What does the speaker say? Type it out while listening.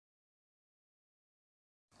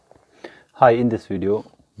Hi, in this video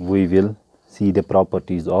we will see the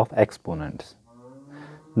properties of exponents.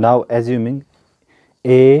 Now assuming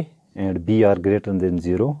a and b are greater than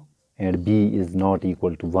 0 and b is not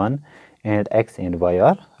equal to 1 and x and y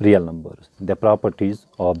are real numbers. The properties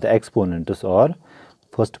of the exponents are,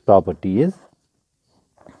 first property is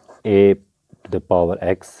a to the power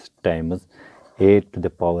x times a to the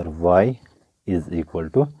power y is equal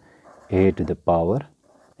to a to the power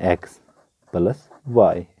x plus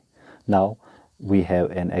y. Now we have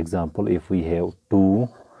an example. If we have 2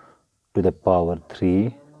 to the power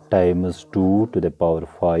 3 times 2 to the power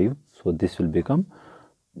 5, so this will become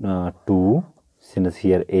 2, since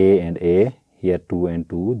here a and a, here 2 and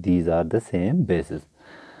 2, these are the same bases,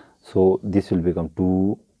 so this will become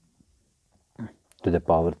 2 to the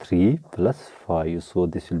power 3 plus 5, so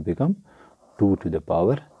this will become 2 to the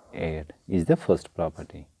power 8 is the first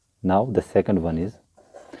property. Now the second one is,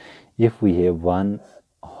 if we have 1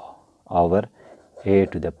 over a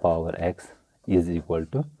to the power x is equal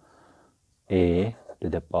to a to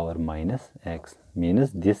the power minus x,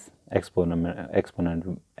 means this exponent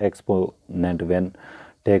when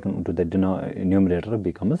taken to the numerator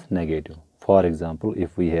becomes negative. For example,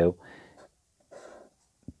 if we have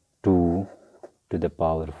 2 to the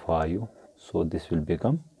power 5, so this will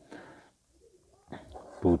become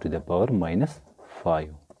 2 to the power minus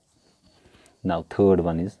 5. Now third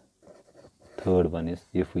one is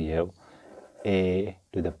if we have a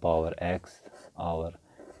to the power x over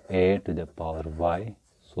a to the power y,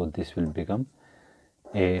 so this will become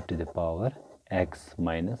a to the power x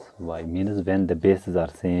minus y, means when the bases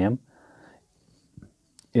are same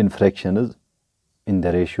in fractions, in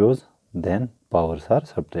the ratios, then powers are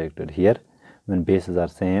subtracted. Here when bases are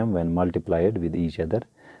same, when multiplied with each other,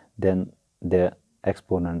 then the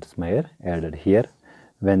exponents may are added. Here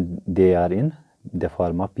when they are in the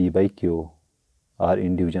form of p by q or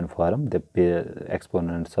in division form, the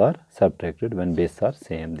exponents are subtracted when bases are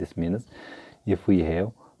same. This means if we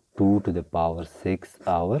have 2 to the power 6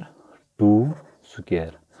 over 2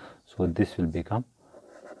 square, so this will become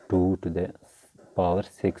 2 to the power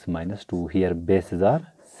 6 minus 2. Here bases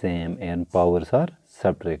are same and powers are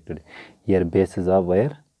subtracted. Here bases are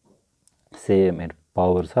where same and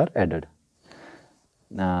powers are added.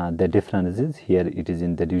 The difference is here it is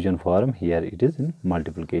in the division form, here it is in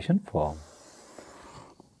multiplication form.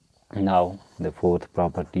 Now the fourth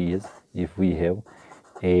property is, if we have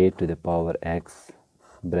a to the power x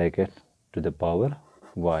bracket to the power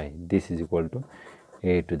y, this is equal to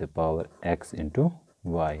a to the power x into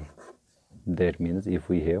y. That means if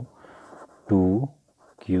we have 2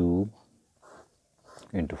 cube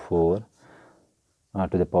into 4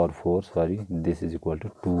 to the power 4, sorry, this is equal to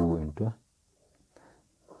 2 into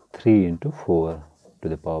 3 into 4 to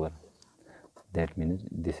the power, that means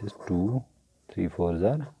this is 2, 3 4s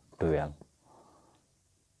are 12.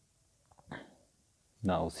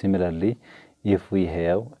 Now similarly, if we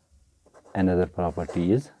have another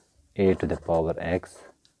property is a to the power x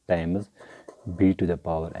times b to the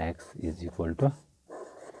power x is equal to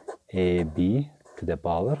ab to the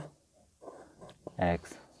power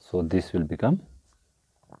x, so this will become,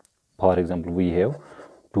 for example, we have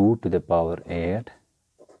 2 to the power 8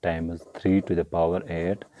 times 3 to the power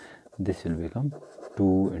 8, this will become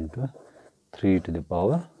 2 into 3 to the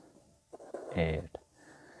power 8.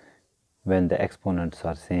 When the exponents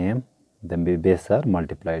are same, the bases are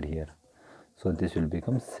multiplied here, so this will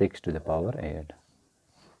become 6 to the power 8.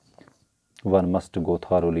 One must go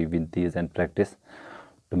thoroughly with these and practice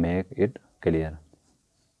to make it clear.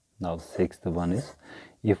 Now sixth one is,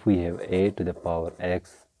 if we have a to the power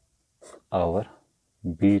x over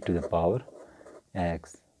b to the power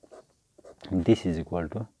x, this is equal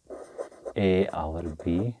to a over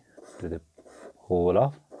b to the whole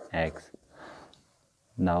of x.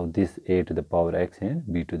 Now this a to the power x and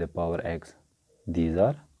b to the power x, these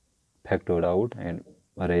are factored out and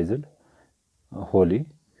erased wholly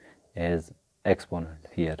as exponent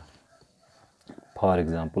here. For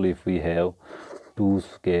example, if we have 2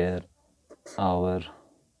 square over,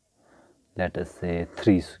 let us say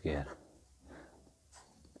 3 square,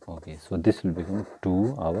 okay, so this will become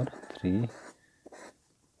 2 over 3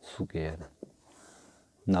 square.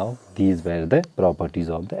 Now these were the properties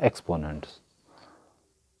of the exponents.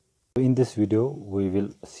 In this video we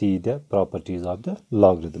will see the properties of the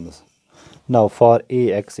logarithms. Now for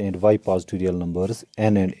a, x and y positive real numbers,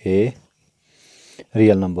 n and a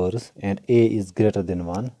real numbers, and a is greater than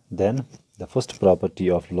 1, then the first property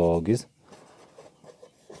of log is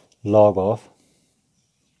log of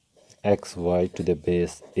xy to the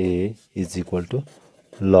base a is equal to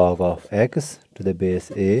log of x to the base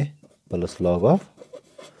a plus log of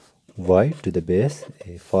y to the base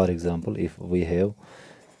a. For example, if we have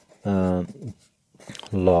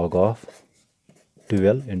log of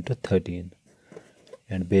 12 into 13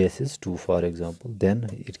 and base is 2, for example, then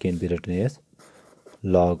it can be written as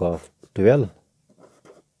log of 12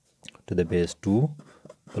 to the base 2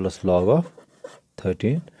 plus log of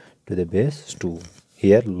 13 to the base 2.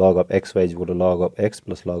 Here log of xy is equal to log of x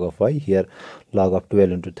plus log of y. Here log of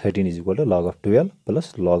 12 into 13 is equal to log of 12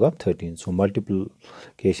 plus log of 13. So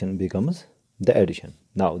multiplication becomes the addition.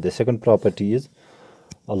 Now the second property is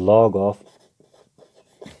a log of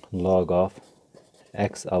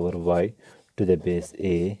x over y to the base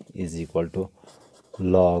a is equal to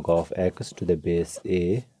log of x to the base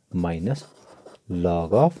a minus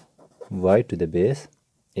log of y to the base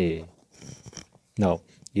a. Now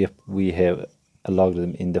if we have a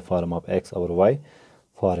logarithm in the form of x over y,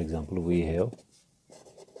 for example, we have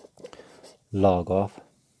log of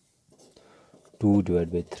 2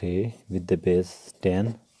 divided by 3 with the base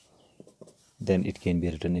 10, then it can be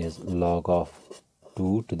written as log of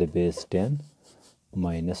 2 to the base 10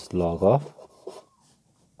 minus log of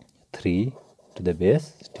 3 to the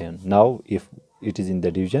base 10. Now if it is in the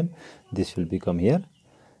division, this will become here,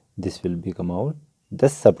 this will become out the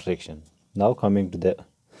subtraction. Now coming to the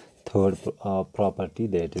third property,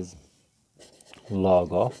 that is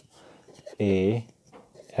log of a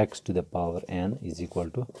x to the power n is equal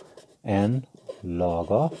to n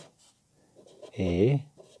log of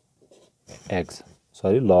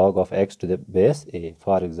log of x to the base a.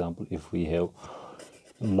 For example, if we have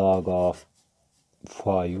log of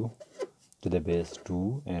 5 to the base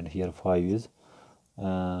 2 and here 5 is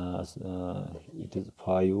it is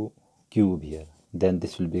 5 cube here, then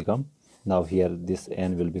this will become, now here this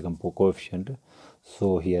n will become coefficient,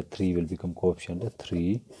 so here 3 will become coefficient,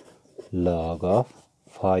 3 log of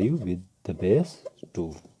 5 with the base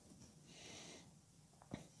 2.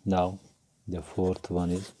 Now the fourth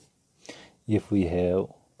one is, if we have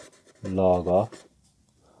log of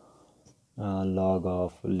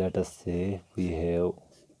let us say we have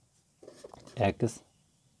x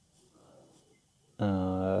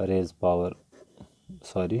raised power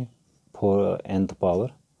for nth power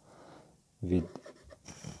with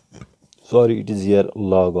it is here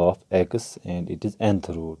log of x and it is nth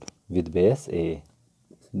root with base a,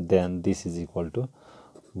 then this is equal to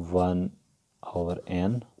 1 over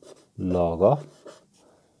n log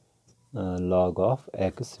of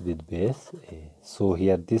x with base a. So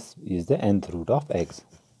here this is the nth root of x.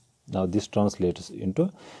 Now this translates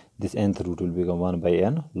into, this nth root will become 1 by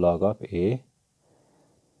n log of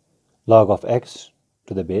x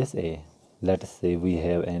to the base a. Let us say we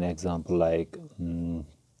have an example like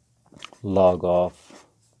log of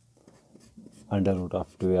under root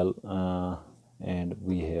of 12 and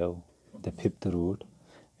we have the fifth root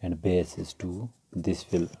and base is 2. This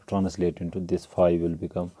will translate into, this 5 will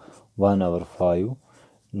become 1 over 5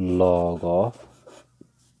 log of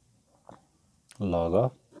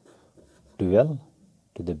 12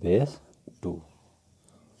 to the base 2.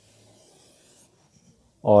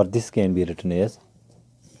 Or this can be written as,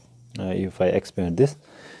 if I expand this,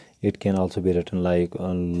 it can also be written like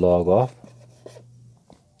log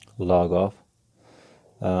of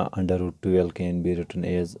under root 12 can be written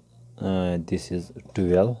as this is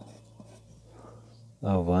 12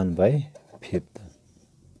 1 by 5th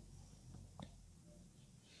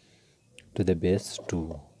to the base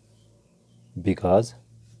 2, because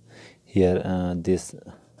here this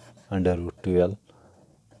under root 12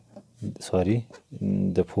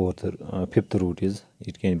 the fifth root is,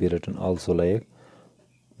 it can be written also like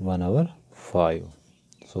 1 over 5.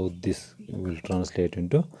 So this will translate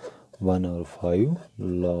into 1 over 5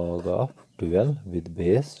 log of 12 with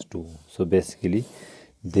base 2. So basically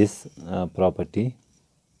this property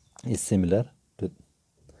is similar to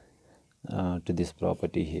this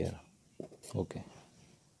property here. Okay.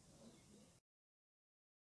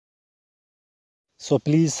 So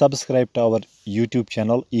please subscribe to our YouTube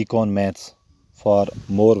channel Econ Maths for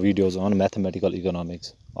more videos on mathematical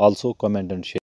economics. Also comment and share.